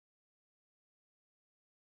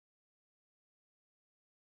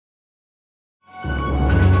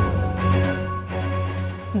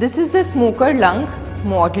This is the smoker lung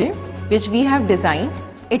model which we have designed.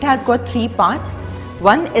 It has got three parts.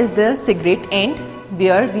 One is the cigarette end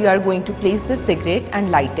where we are going to place the cigarette and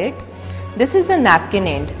light it. This is the napkin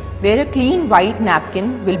end where a clean white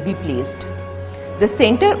napkin will be placed. The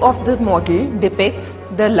center of the model depicts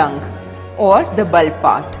the lung or the bulb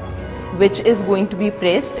part, which is going to be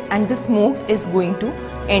pressed, and the smoke is going to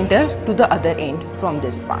enter to the other end from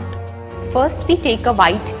this part. First we take a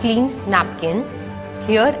white clean napkin.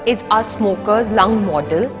 Here is our smoker's lung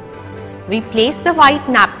model. We place the white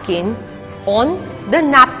napkin on the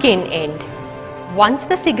napkin end. Once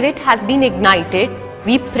the cigarette has been ignited,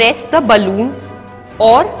 we press the balloon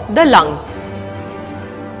or the lung.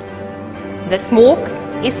 The smoke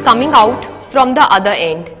is coming out from the other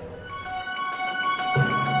end.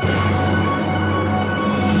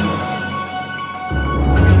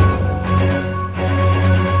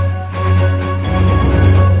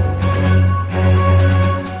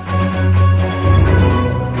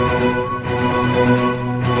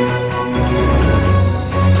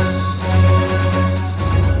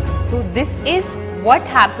 So this is what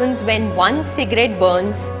happens when one cigarette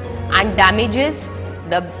burns and damages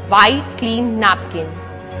the white clean napkin.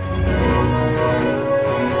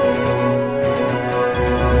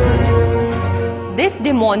 This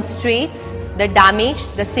demonstrates the damage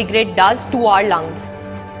the cigarette does to our lungs.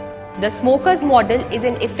 The smoker's model is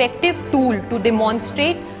an effective tool to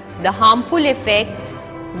demonstrate the harmful effects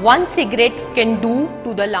one cigarette can do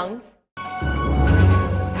to the lungs.